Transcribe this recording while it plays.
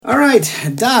All right,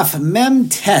 Daf Mem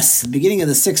Tes, beginning of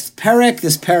the 6th parak.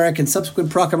 This parak and subsequent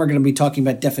prakim are going to be talking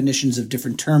about definitions of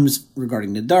different terms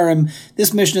regarding Nadarim.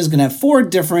 This mission is going to have 4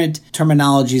 different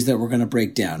terminologies that we're going to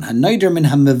break down. HaNeider min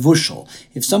HaMevushal.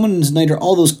 If someone is Neider,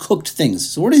 all those cooked things.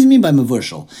 So what does he mean by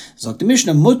Mevushal? So the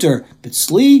Mishnah Mutter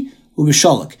B'tzli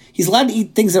Ubishalak. He's allowed to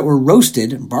eat things that were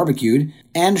roasted, barbecued,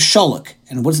 and shalak.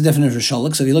 And what's the definition of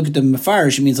shalak? So if you look at the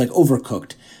Mefarish, it means like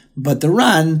overcooked. But the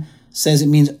Ran says it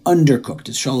means undercooked.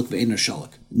 It's shalak ve'eno shalak.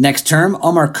 Next term,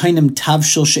 Omar kainim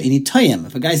tavshil she'eni tayim.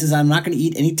 If a guy says, I'm not going to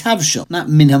eat any tavshil, not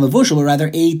min hamavushal, but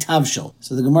rather a tavshil.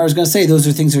 So the Gemara is going to say those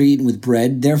are things that are eaten with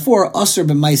bread. Therefore, asr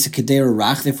b'maisa kedera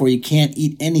rach. Therefore, you can't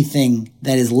eat anything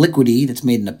that is liquidy, that's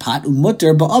made in a pot.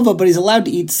 Umutter ba'ava, but he's allowed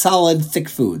to eat solid, thick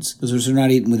foods. Those are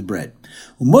not eaten with bread.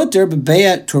 Umutter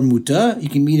b'beya tormuta. You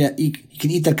can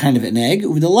eat that kind of an egg.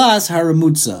 Uvidalas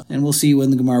haramutza. And we'll see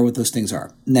when the Gemara what those things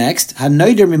are. Next,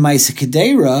 hanoider mimaisa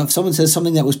kedera. If someone says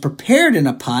something that was prepared in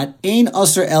a pot, ein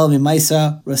asr el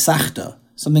mimaisa rasachta.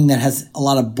 Something that has a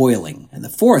lot of boiling. And the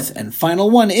 4th and final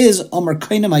one is Omer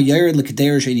Kainim HaYared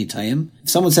L'Kedera She'eni Tayim.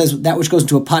 If someone says that which goes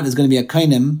into a pot is going to be a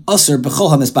Kainim, Asr B'chol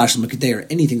HaMizbashim L'Kedera.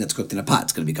 Anything that's cooked in a pot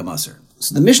is going to become Asr.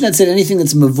 So the Mishnah had said anything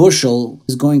that's Mevushal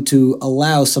is going to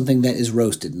allow something that is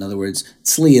roasted. In other words,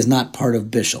 Tzli is not part of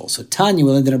Bishul. So Tanya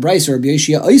will end in a Braiser, Rabbi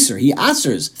Yoshia Oyser. He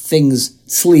asers things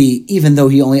Tzli, even though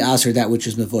he only aser that which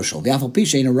is Mevushal. V'afal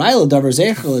Pisha in a Raila Davar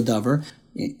Zeichel Davar.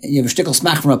 You have a shtickle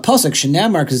smach from a pasuk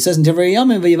shenamar because it says in Divrei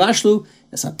Yamim v'yivashlu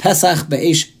es pesach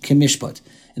be'esh kemishpat,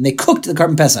 and they cooked the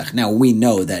carbon pesach. Now we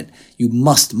know that you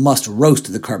must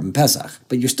roast the carbon pesach,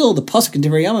 but you're still the pasuk in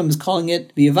Divrei Yamim is calling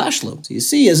it v'yivashlu. So you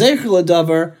see a zeichel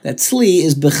davar that tzli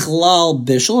is bechlal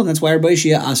bishul, and that's why Rabbi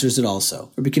Yishia asers it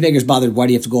also. Rabbi Kiva is bothered. Why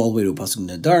do you have to go all the way to a pasuk in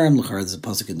the Nadarim? L'chara there's a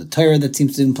pasuk in the Torah that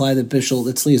seems to imply that bishul,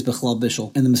 that tzli is bechlal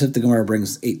bishul, and the Masechta Gemara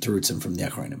brings 8 terutzim from the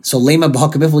Achronim. So lema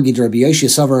b'hakabifl gid Rabbi Yishia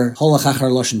savar holach achar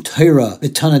lashon Torah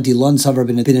v'tana dilon savar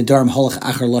bin Nadarim holach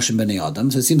achar lashon b'nei adam.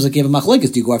 So it seems like you have a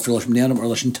machlekes. Do you go after lashon b'nei adam or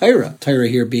lashon Torah? Torah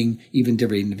here being even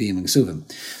Divrei Nevi'im and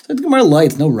Suvim. So the Gemara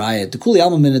lights no riot. The kuli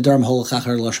alma min Nadarim holach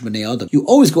achar lashon b'nei adam. You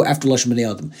always go after lashon b'nei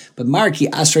adam. But marki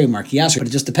asrei, but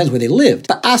it just depends where they lived.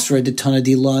 But asrei de tana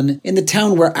dilon in the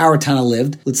town where our Tana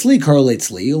lived. Litzli korolei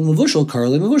tzli, u'mevushal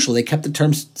korolei mevushal. They kept the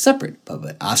terms separate.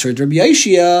 But asrei Rabbi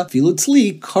Yishia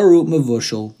filutzli karu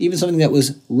mevushal. Even something that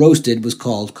was roasted was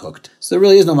called cooked. So there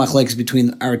really is no machlekes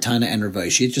between our Tana and Rabbi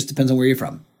Yishia. It just depends on where you're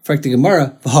from. Fact the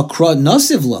Gemara, v'hakra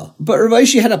nasivla. But Rav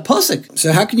Ashi had a pasuk.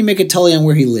 So how can you make a tali on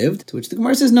where he lived? To which the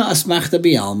Gemara says, no, asmachta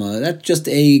bi'alma. That's just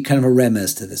a kind of a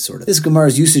remez to this sort of. This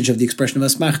Gemara's usage of the expression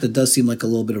of asmachta does seem like a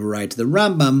little bit of a ride to the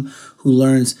Rambam, who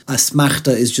learns asmachta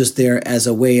is just there as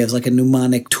a way, as like a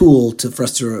mnemonic tool for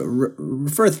us to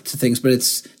refer to things, but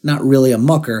it's not really a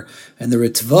mucker. And the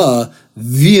Ritva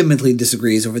vehemently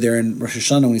disagrees over there in Rosh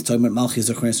Hashanah when he's talking about Malchi,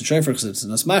 Zochronis, and Shofar, because it's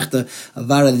an asmachta.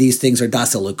 Avara, these things are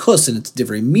das elikus, and it's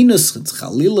divrei minus, it's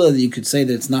chalila. You could say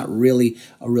that it's not really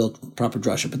a real proper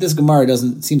drasha. But this Gemara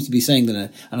seems to be saying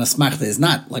that an asmachta is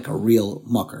not like a real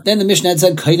mucker. Then the Mishnah had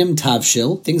said, kainim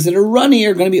tavshil, things that are runny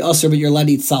are going to be usher, but you're allowed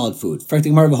to eat solid food. Fact the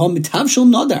Gemara v'hom tavshil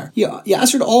nadar. You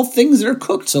ushered all things that are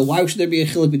cooked, so why should there be a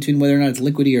chiluk between whether or not it's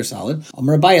liquidy or solid?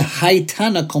 Amar Abaye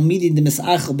haytana kol midi de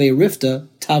misachel be'rifta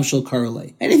tavshil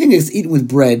karolei. Anything that's eaten with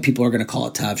bread, people are going to call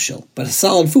it tavshil. But a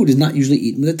solid food is not usually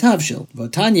eaten with a tavshil.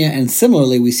 Votanya, and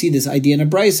similarly, we see this idea in a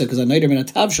brisa, because a neider min a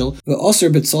tavshil,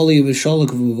 v'osir b'tzoli v'sholok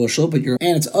v'vushal, but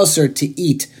it's usher to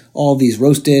eat all these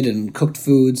roasted and cooked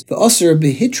foods. V'osir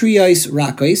b'hitriais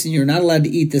rakais, and you're not allowed to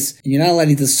eat this, and you're not allowed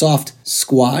to eat the soft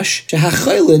squash.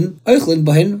 Shehachaylin oichlin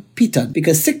bahin pitan,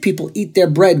 because sick people eat their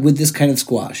bread with this kind of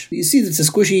squash. You see, it's a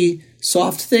squishy,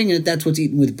 soft thing, and that's what's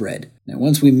eaten with bread. Now,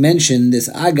 once we mention this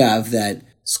agav, that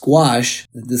squash,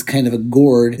 that this kind of a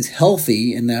gourd is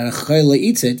healthy, and that a chayla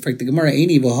eats it. In fact, the Gemara,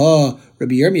 Eini v'ha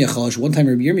Rabbi Yirmiyah chalash, one time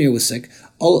Rabbi Yirmiyah was sick,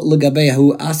 al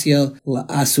legabeyahu asya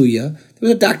la'asuya, there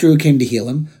was a doctor who came to heal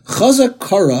him, chaza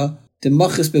kara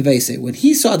demachis bevese. When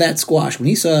he saw that squash, when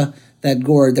he saw that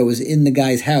gourd that was in the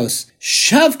guy's house,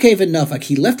 shav keven nafak,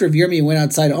 he left Rav Yirmiyah and went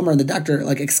outside Omar, and the doctor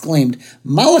exclaimed,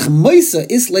 Malach moisa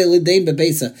islay lidain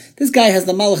bebesa. This guy has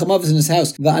the Malach Amavis in his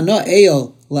house. Va'ana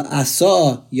eil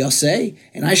la'asa yosei,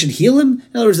 and I should heal him?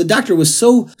 In other words, the doctor was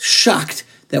so shocked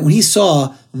that when he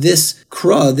saw this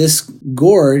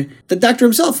gourd, the doctor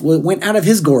himself went out of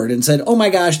his gourd and said, oh my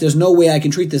gosh, there's no way I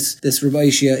can treat this Rav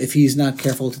Aishia if he's not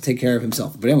careful to take care of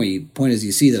himself. But anyway, the point is,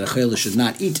 you see that a chayla should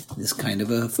not eat this kind of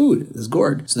a food, this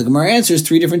gourd. So the Gemara answers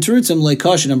three different terutzim, like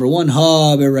kasha. Number one,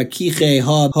 ha berakiche,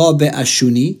 ha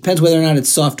be'ashuni. Depends whether or not it's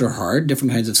soft or hard.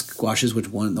 Different kinds of squashes, which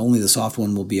one, only the soft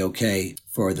one will be okay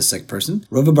for the sick person.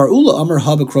 Rava Bar Ula Amar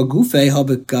ha b'kra gufe, ha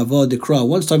b'gava dekra.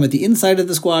 One's talking about the inside of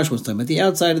the squash, one's talking about the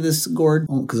outside of this gourd,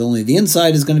 because only the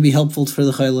inside is going to be helpful for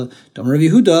the chayla. Damar Rav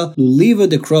Yehuda, luliva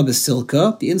dekra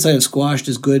b'silka. The inside of squash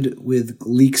is good with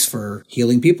leeks for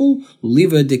healing people.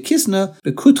 Luliva dekisna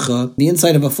b'kutcha. The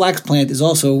inside of a flax plant is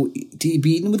also to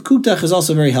be eaten with kutach, is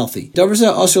also very healthy.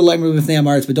 Davarza also lemru b'fnei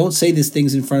amaretz, but don't say these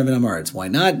things in front of an amaretz. Why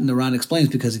not? And the Ran explains,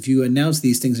 because if you announce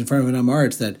these things in front of an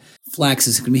amaretz that flax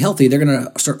is going to be healthy, they're going to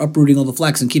start uprooting all the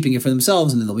flax and keeping it for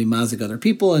themselves, and then they'll be mazik other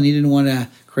people, and he didn't want to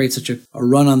create such a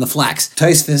run on the flax.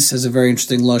 Taisvis has a very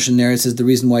interesting lashon there. It says the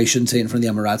reason why you shouldn't say it in front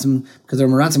of the Amaratzim, because the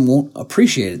Amaratzim won't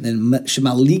appreciate it. Then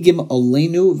shemaligim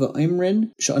oleinu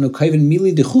v'imrin sha'anu kaiven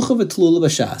mili dechucha v'tlula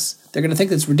b'shas. They're going to think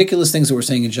that's ridiculous things that we're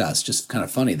saying in Shas. Just kind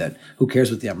of funny that who cares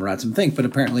what the Amaratzim think, but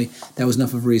apparently that was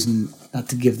enough of a reason not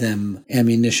to give them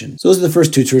ammunition. So those are the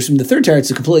first two terusim. The third teretz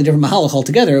is a completely different mahalach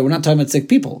altogether. We're not talking about sick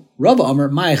people. Rava Amar,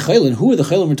 my chaylin. Who are the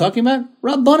chaylin we're talking about?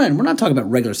 Rabbanan. We're not talking about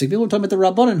regular sick people. We're talking about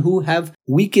the Rabbanan who have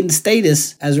weakened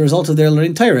status as a result of their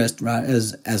learning Torah,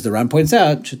 as the Ran points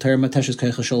out, Shetayr Mateshes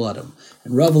Keicha Shel Adam.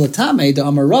 And Rava Latame, the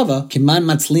Amar Rava, Kiman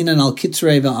Matzlinan al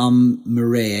Kitzrei v'am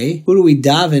Merei. Who do we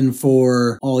daven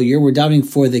for all year? We're davening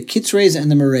for the Kitzreis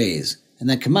and the Mereis. And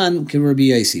that command can Rabbi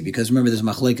Yaisi, because remember there's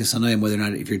machlekes hanayim whether or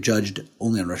not if you're judged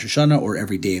only on Rosh Hashanah or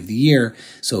every day of the year.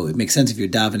 So it makes sense if you're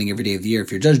davening every day of the year, if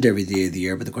you're judged every day of the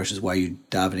year. But the question is, why are you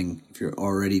davening if you're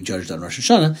already judged on Rosh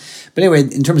Hashanah? But anyway,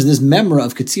 in terms of this memra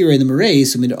of Ketzirei and the Merei,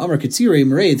 so Midah Amar Ketzirei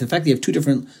Merei, the fact that you have two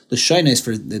different l'shainis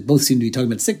for that both seem to be talking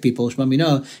about sick people. Shema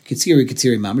Mina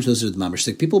Ketzirei Mamish, those are the Mamish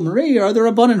sick people. Merei are the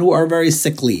Rabbanan who are very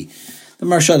sickly. The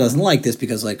Marsha doesn't like this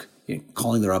because,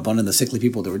 calling the Rabbanan the sickly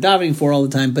people that we're davening for all the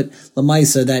time, but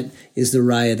Lamaisa, that is the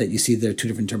raya that you see there are two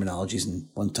different terminologies in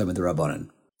one time of the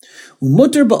Rabbanan.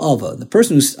 Umutter ba'ava, the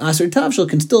person who's aser tavshel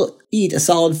can still eat a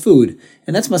solid food,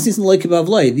 and that's masisin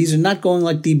loikibavlay. These are not going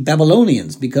like the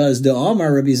Babylonians, because the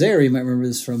Amar Rabbi Zeri, you might remember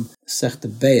this from Sechta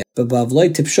Beya,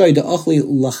 Babavlay tipshoy de ochli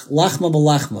lachma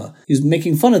b'lachma. He was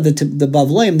making fun of the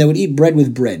Bavlayim that would eat bread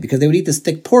with bread, because they would eat this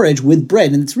thick porridge with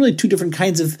bread, and it's really two different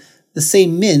kinds of the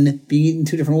same min being eaten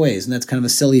two different ways, and that's kind of a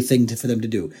silly thing for them to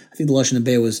do. I think the lashon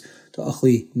Abayah was to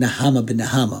achli nahama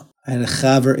b'nahama. I had a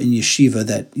chaver in yeshiva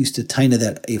that used to taina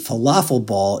that a falafel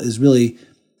ball is really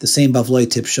the same bavloi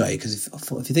tipshay, because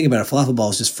if you think about it, a falafel ball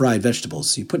is just fried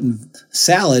vegetables. So you put in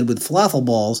salad with falafel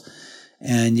balls,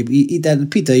 and you eat that in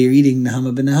pita, you're eating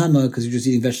nahama b'nahama because you're just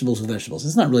eating vegetables with vegetables.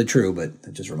 It's not really true, but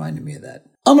that just reminded me of that.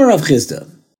 Amar Rav Chizda.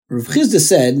 Rav Chizda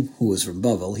said, who was from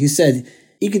Bavel, he said,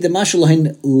 if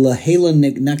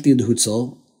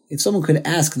someone could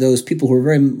ask those people who are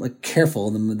very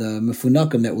careful, the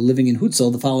mefunakim that were living in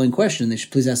Hutzel, the following question, they should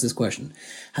please ask this question.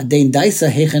 Hadein daisa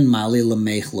hechen mali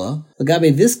lemechla.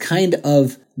 Lagabe, this kind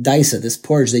of daisa, this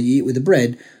porridge that you eat with the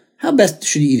bread, how best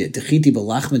should you eat it? Dechiti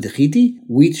balachma dechiti?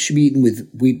 Wheat should be eaten with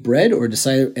wheat bread, or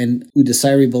udasari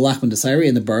balachma desiri,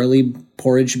 and the barley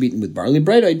porridge should be eaten with barley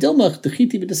bread. Or dilmach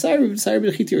dechiti b'desiri,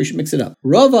 or you should mix it up.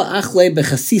 Rava achle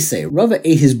bechasise. Rava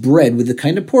ate his bread with the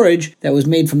kind of porridge that was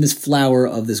made from this flour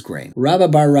of this grain. Rava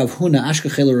bar Rav Huna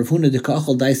ashkachel Rav Huna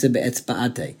dekachol daisa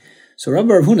be'etzba'ate. So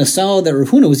Rabbi Rav Huna saw that Rav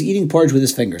Huna was eating porridge with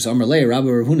his fingers. Amar lei, Rabbi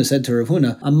Rav Huna said to Rav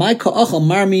Huna, Amai ka'achal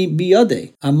marmi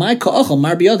biyade. Amai ka'achal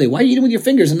mar biyade. Why are you eating with your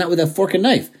fingers and not with a fork and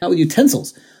knife, not with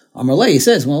utensils? Amar lei, he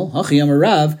says, well, hachi amar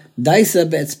Rav, daisa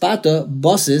be'etzpata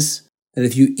bosis, that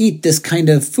if you eat this kind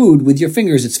of food with your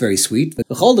fingers, it's very sweet. But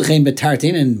v'chol dechem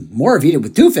betartin, and more if you eat it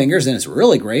with 2 fingers, then it's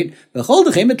really great. V'chol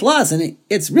dechem betlas, and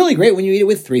it's really great when you eat it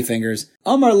with 3 fingers.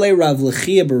 Amar le Rav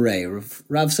l'chia berei.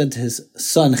 Rav said to his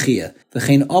son Chia,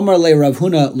 v'chein Amar le Rav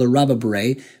Huna l'Rabba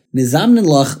berei, mizamnin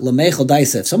lach l'mechel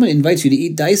daisa. If someone invites you to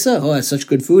eat daisa, that's such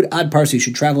good food, ad parsi, you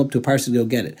should travel up to a parsi to go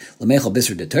get it. L'mechel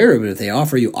bisr de Torah, but if they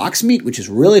offer you ox meat, which is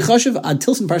really chashuv, ad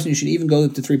tilson parsi, you should even go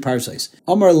up to 3 parsis.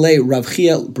 Amar le Rav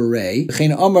Chia berei,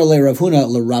 v'chein Amar le Rav Huna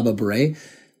l'Rabba berei,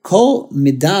 kol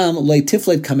midam le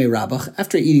tiflet kamei rabach.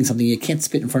 After eating something, you can't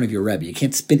spit in front of your Rebbe. You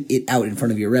can't spit it out in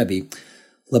front of your Rebbe.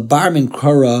 Labar min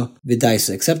kara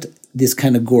v'daisa, except this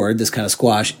kind of gourd, this kind of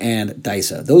squash, and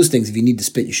daisa. Those things, if you need to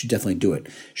spit, you should definitely do it.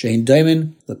 Shehin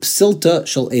daimin lepsilta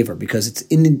shel aver, because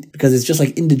it's just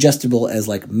like indigestible as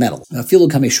like metal. Now,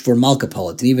 filu kame shvur malka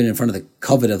polit, and even in front of the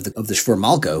covet of the shvur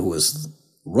malka, who was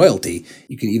royalty,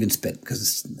 you can even spit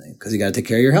because you got to take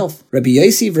care of your health. Rabbi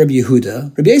Yossi, Rabbi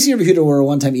Yehuda. Rabbi Yossi and Rabbi Yehuda were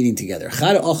one time eating together.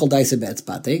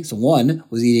 So one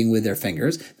was eating with their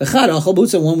fingers.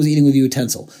 One was eating with a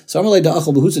utensil. So the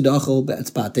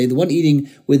one eating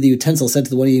with the utensil said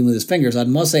to the one eating with his fingers, how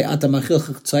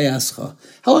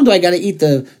long do I got to eat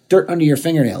the dirt under your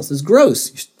fingernails? It's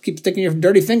gross. You keep sticking your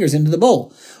dirty fingers into the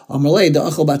bowl. And the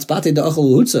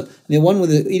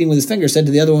one eating with his fingers said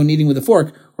to the other one eating with a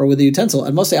fork or with a utensil,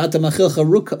 how long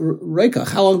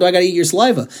do I got to eat your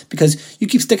saliva? Because you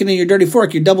keep sticking in your dirty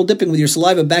fork, you're double dipping with your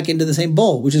saliva back into the same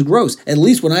bowl, which is gross. At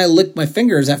least when I lick my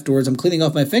fingers afterwards, I'm cleaning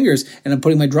off my fingers and I'm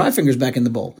putting my dry fingers back in the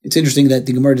bowl. It's interesting that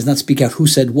the Gemara does not speak out who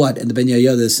said what, and the Ben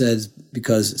Yehoyada says,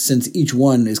 because since each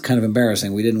one is kind of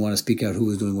embarrassing, we didn't want to speak out who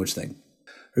was doing which thing.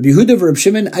 Rabbi Yehuda v'Rab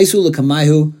Shimon, Aisu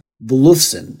l'kamayhu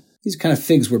b'lufsin. These kind of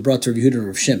figs were brought to Rabbi Yehuda and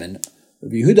Rabbi Shimon.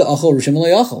 Rabbi Yehuda achol, Rabbi Shimon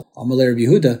le'achol. Amalei Rabbi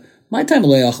Yehuda, my time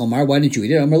le'achol mar, why didn't you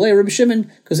eat it? Amalei Rabbi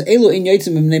Shimon, because elu in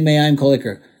yaitzim imnei me'ayim kol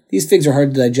iker. These figs are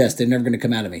hard to digest, they're never going to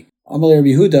come out of me. Amalei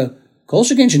Rabbi Yehuda, kol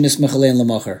shekein shenismach alein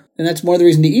l'macher. And that's more the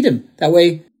reason to eat them. That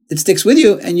way, it sticks with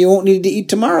you, and you won't need to eat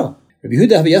tomorrow. Rabbi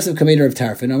Yehuda Rabbi Yosef Kameder of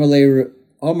Tarfon, Amalei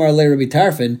Rabbi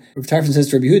Tarfon. Rabbi Tarfon says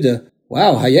to Rabbi Yehuda,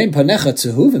 wow, hayayim panecha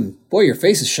tzehuvim. Boy, your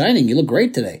face is shining. You look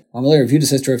great today. Amalei Rav Yehuda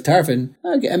says to Rav Tarfon,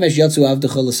 emesh yatzu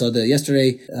avdecha l'sada.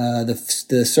 Yesterday,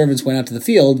 the servants went out to the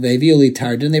field, ve'heviu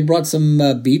tardin, and they brought some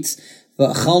beets,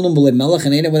 v'achalnum b'le melech,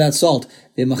 and ate it without salt.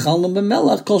 Ve'machalnum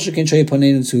b'melech, kol shekin shayei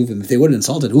panein tzehuvim. If they wouldn't have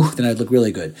salted, then I'd look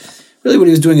really good. Really what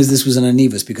he was doing is this was an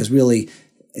anivus, because really,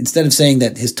 instead of saying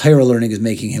that his Torah learning is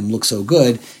making him look so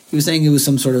good, he was saying it was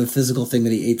some sort of physical thing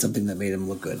that he ate something that made him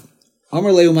look good.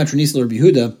 Amar leu matronis Rabbi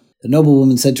Yehuda. The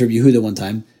noblewoman said to Rabbi Yehuda one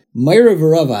time, Meirav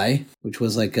Ravai, which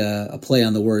was like a play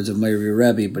on the words of Meirav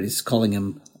Rabbi, but he's calling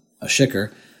him a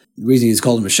shikar. The reason he's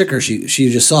called him a shikar,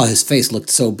 she just saw his face looked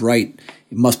so bright.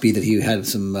 It must be that he had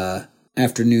some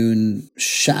afternoon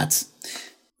shots.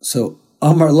 So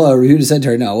Amar La, Rabbi Yehuda said to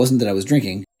her, no, it wasn't that I was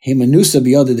drinking. Hemanusa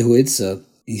biyada dehuitza.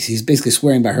 He's basically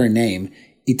swearing by her name.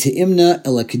 I do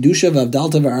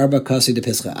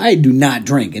not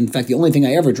drink. In fact, the only thing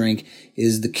I ever drink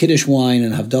is the Kiddush wine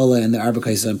and Havdalah and the Arba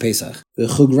Kaisa on Pesach.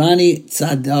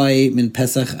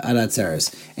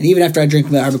 And even after I drink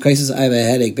the Arba Kaisas, I have a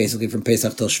headache basically from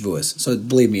Pesach till Shavuos. So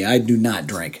believe me, I do not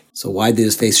drink. So why did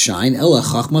his face shine? Ella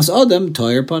chachmas adam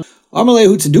toyer pan.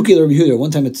 Amalehu Tzeduki Rabbi Yehuda.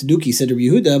 One time a Tzeduki said to Rabbi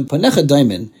Yehuda, Panecha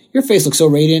Diamond, your face looks so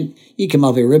radiant.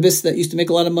 Ikamalve Ribbis, that used to make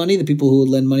a lot of money, the people who would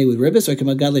lend money with Ribbis, or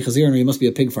Ikamal Gadli Chazir, or you must be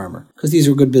a pig farmer. Because these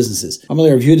are good businesses.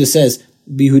 Amalehu Rabbi Yehuda says,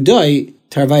 Bihudai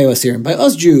Tarvayu Asirim. By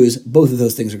us Jews, both of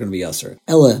those things are going to be Asir.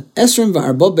 Ella Esrim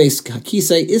Va'arbobes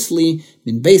Hakisai Isli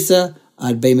Min Besa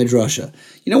Ad Bei Midrasha.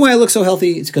 You know why I look so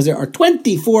healthy? It's because there are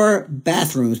 24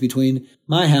 bathrooms between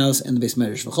my house and the Beis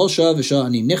Medrash.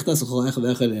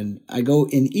 And I go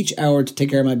in each hour to take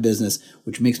care of my business,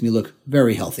 which makes me look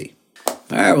very healthy.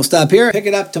 All right, we'll stop here. Pick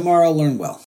it up tomorrow. Learn well.